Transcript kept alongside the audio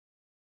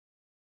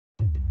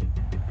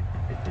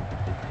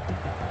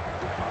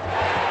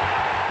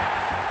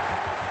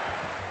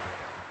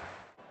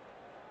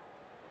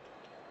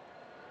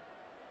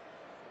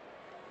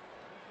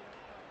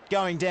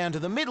Going down to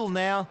the middle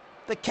now,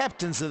 the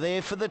captains are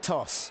there for the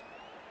toss.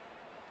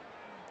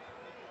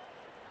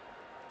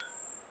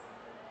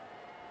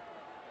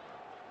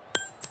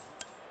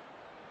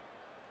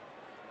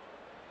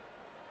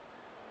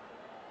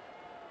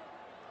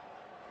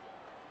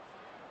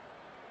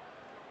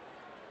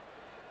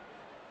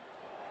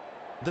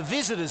 The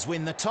visitors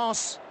win the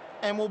toss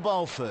and will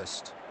bowl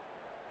first.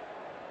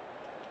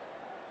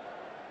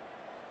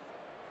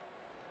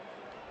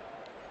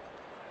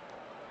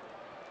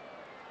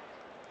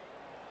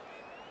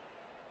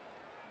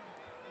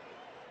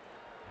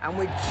 And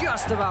we're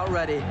just about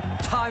ready.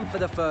 Time for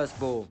the first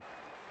ball.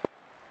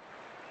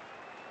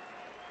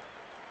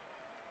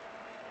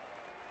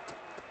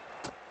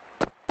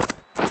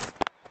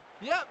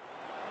 Yep.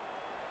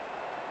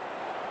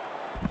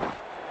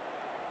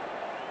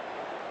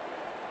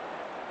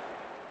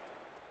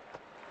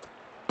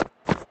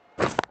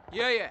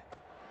 Yeah.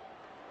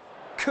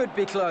 Could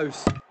be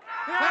close.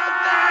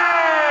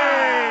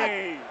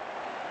 Hey!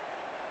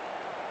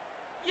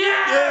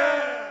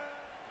 Yeah!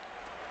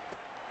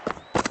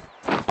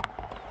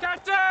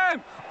 Catch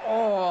him!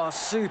 Oh,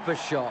 super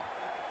shot.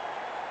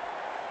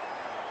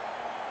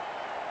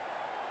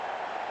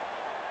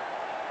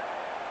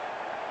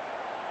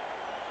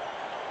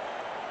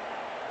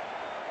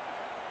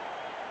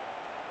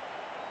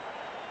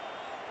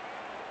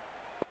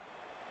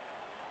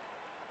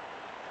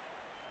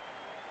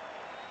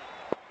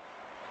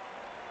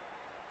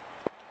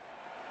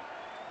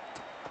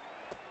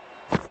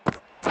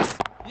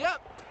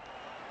 Yep.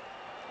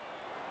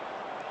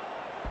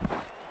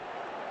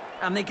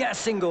 And they get a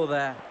single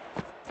there.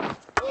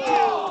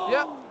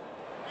 Yep.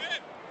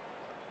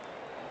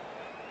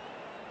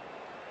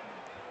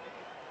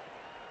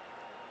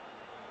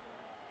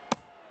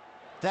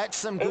 That's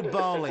some good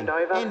bowling.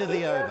 End of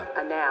the over.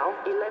 And now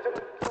 11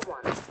 for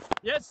 1.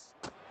 Yes.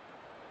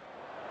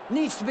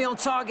 Needs to be on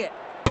target.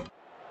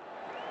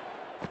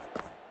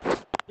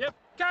 Yep.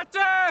 Catch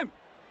him!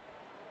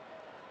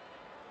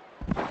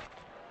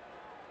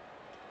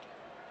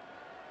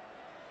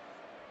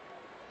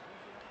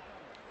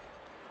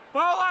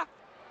 Bowler!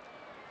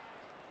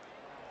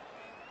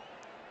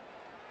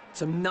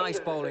 Some nice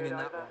bowling in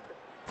that one.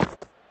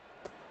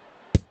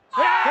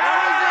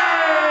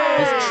 Yeah!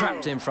 He's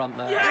trapped in front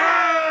there.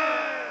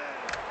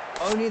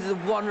 Only the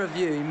one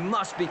review, he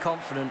must be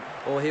confident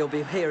or he'll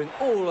be hearing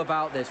all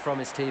about this from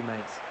his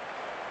teammates.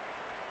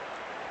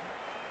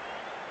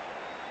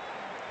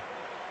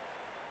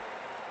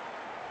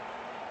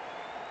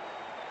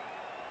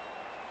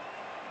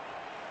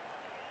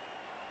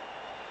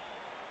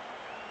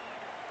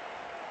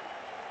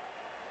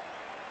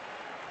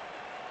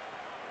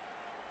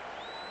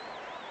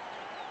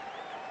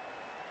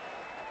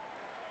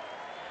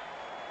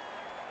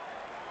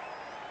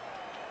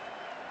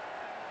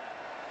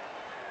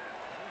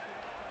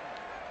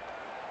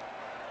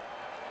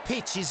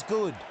 Pitch is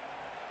good.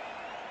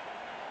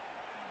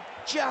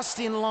 Just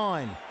in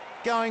line,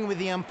 going with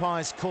the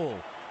umpire's call.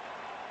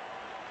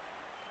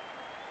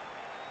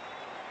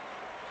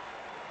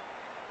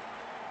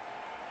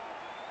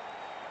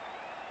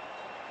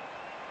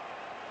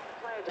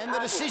 And the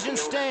decision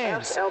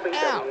stands.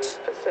 Out.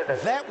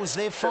 That was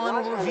their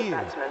final review. The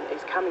batsman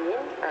is coming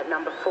in at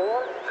number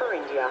 4 for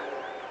India.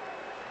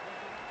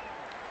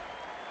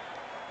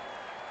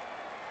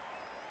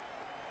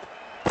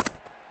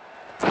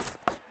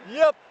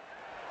 Yep.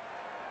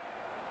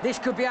 This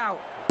could be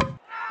out.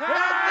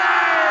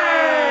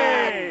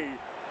 Hey!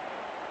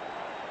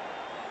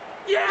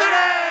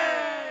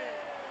 Yeah!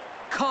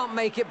 Can't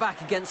make it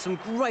back against some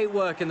great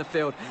work in the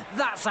field.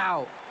 That's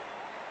out.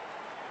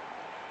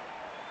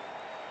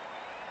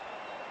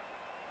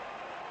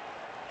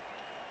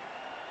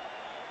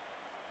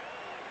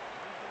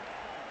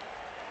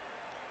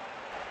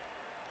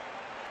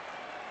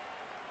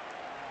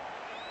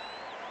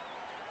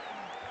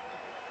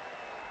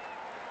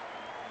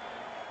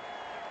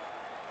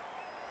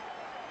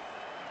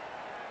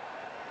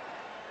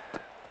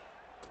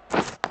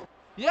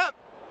 Yep.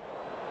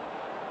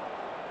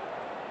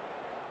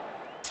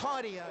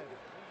 Tidy over.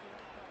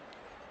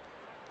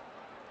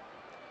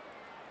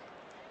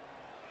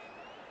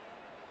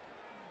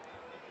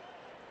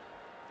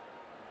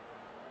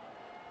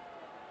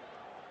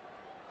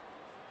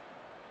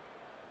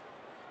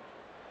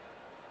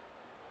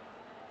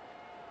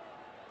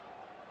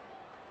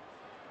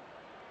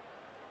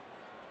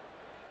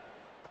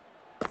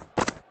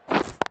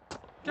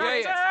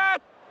 Yeah.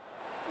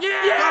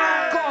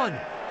 Yeah. Gone.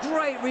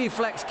 Great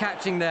reflex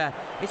catching there.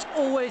 It's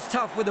always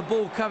tough with the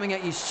ball coming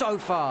at you so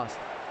fast.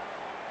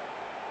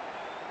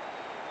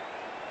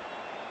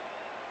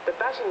 The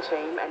batting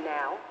team are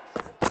now...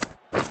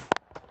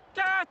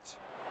 Catch.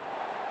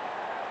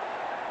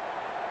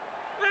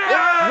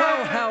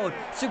 Well held.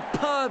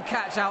 Superb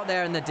catch out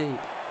there in the deep.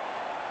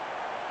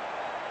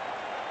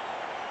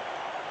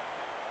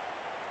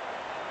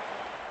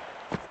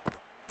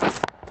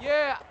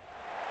 Yeah.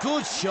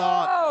 Good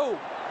shot. Oh.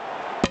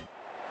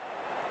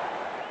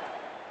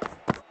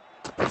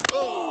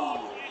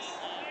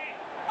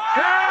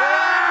 Did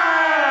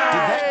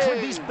that clip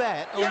his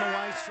bat on the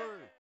way through?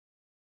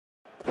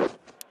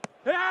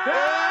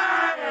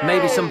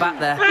 Maybe some bat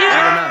there.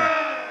 Never know.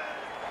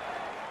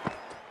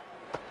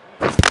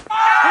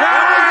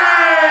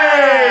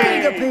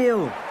 Big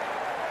appeal.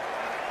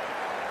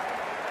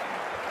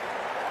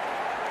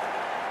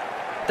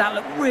 That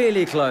looked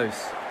really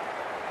close.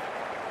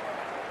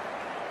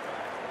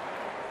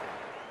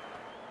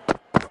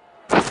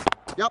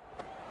 Yep.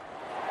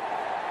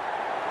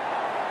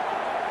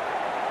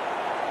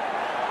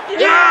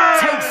 Yeah!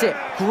 Takes it.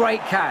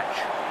 Great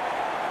catch.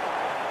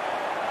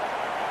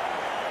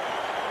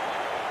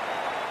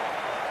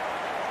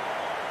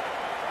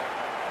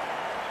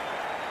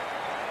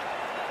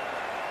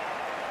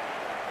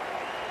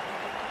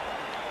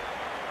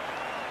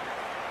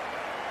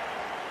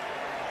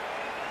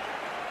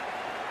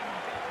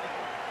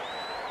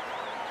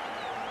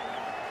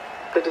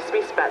 The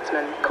dismissed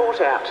batsman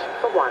caught out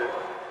for 1.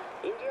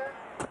 India.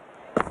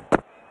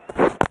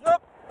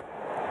 Yep.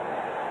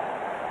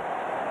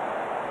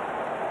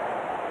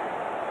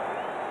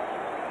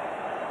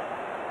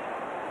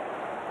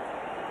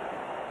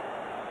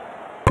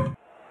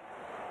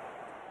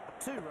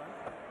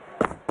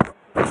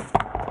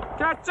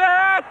 Catch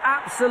it!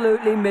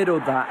 Absolutely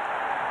middled that.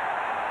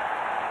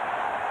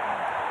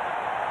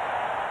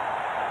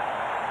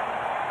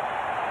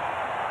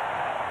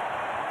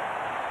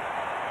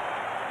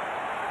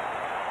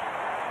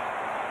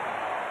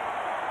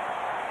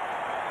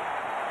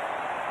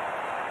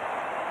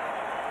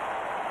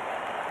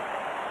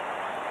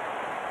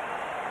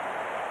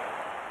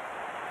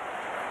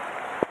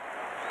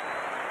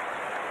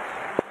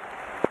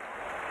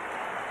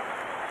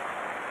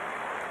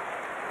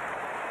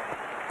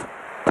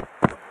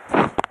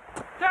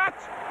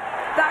 Catch!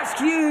 That's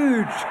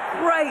huge.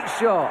 Great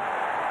shot.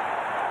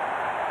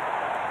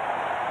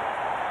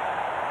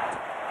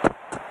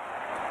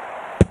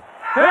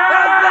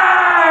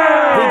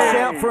 Big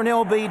shout for an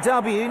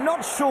LBW.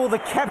 Not sure the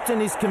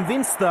captain is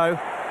convinced, though.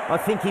 I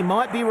think he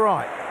might be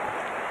right.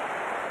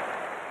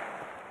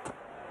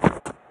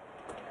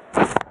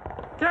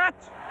 Catch!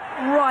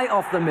 Right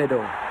off the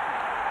middle.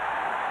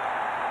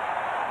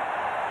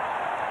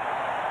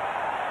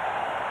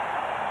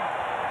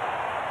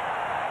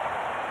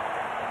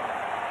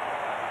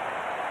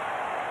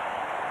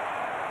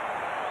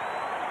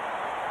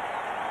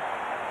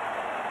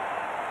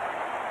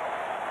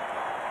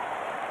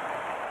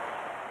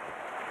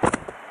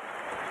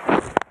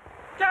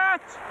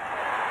 Catch!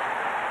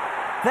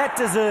 That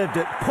deserved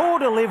it. Poor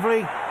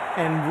delivery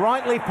and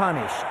rightly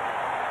punished.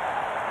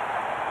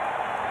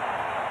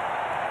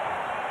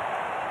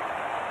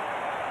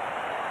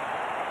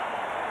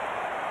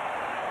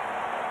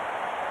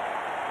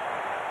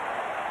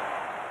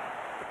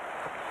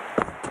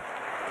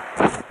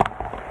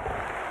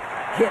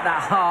 Hit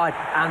that hard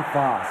and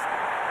fast.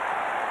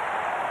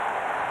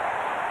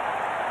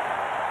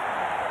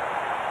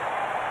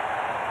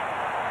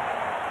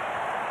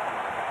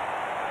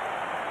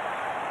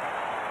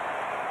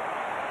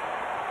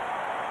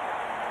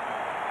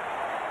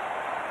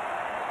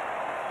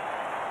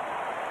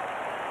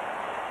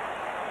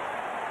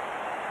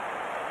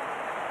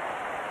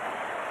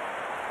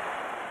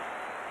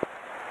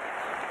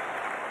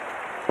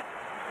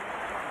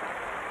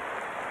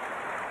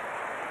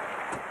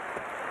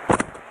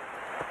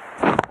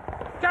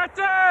 Catch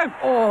him!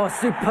 Oh,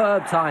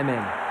 superb timing.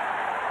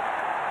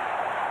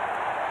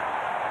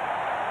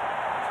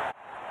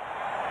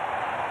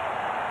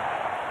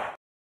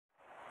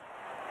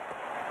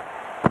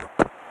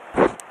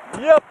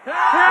 Yep!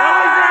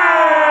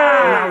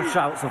 Loud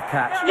shouts of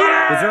catch.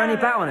 Was there any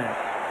bat on it?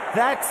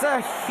 That's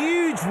a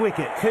huge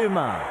wicket.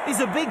 Kumar is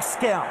a big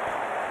scalp.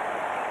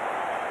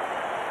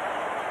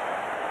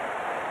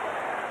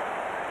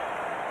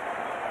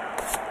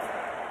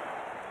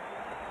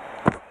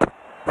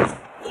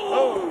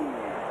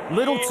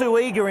 Little too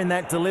eager in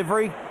that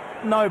delivery.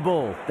 No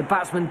ball. The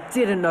batsman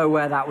didn't know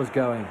where that was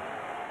going.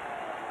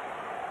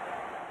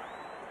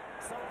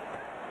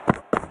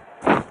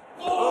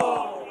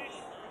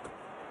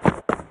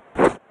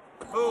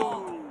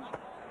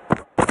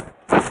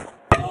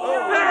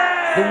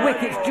 The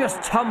wicket's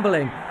just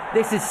tumbling.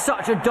 This is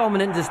such a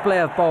dominant display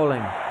of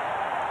bowling.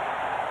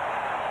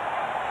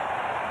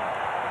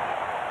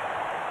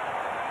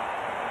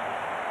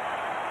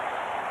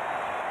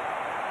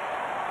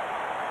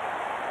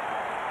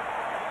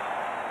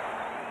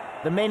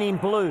 The men in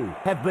blue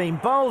have been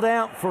bowled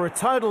out for a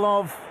total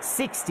of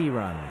 60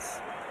 runs.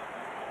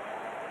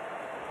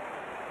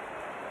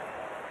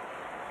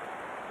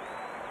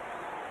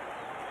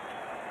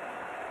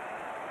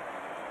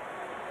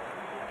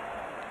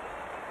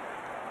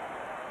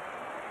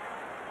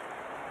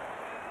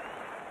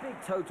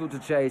 Big total to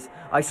chase.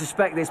 I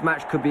suspect this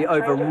match could be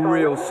over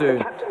real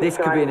soon. This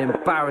could be an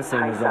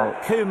embarrassing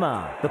result.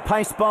 Kumar, the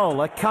pace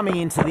bowler, coming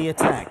into the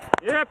attack.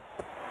 Yep!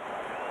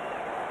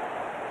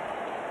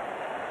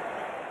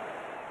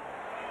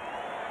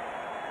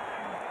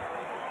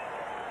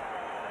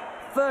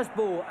 First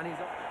ball and he's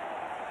off.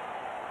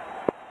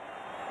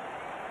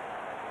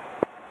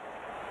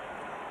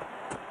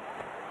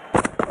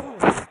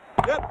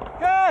 Yep!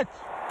 Catch!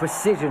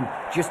 Precision,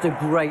 just a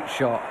great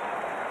shot.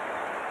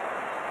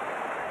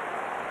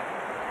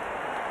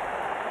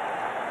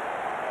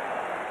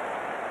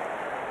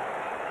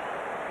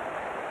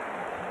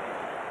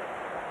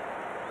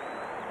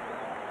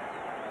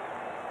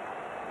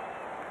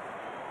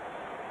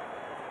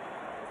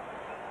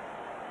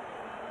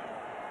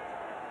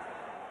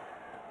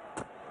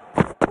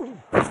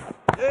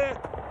 Yep,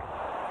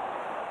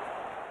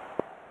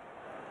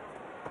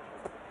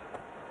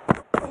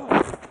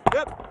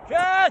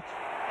 catch!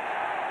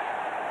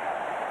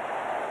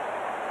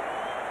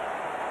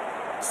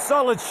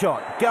 Solid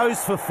shot,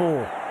 goes for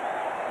 4.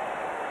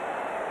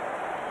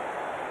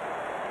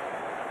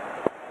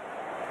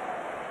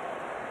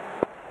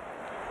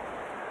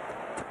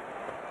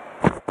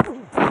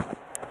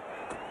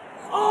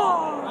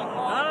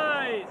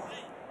 Nice!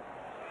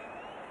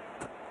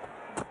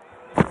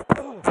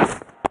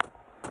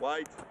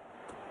 White.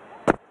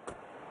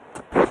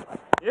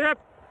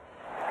 Yep.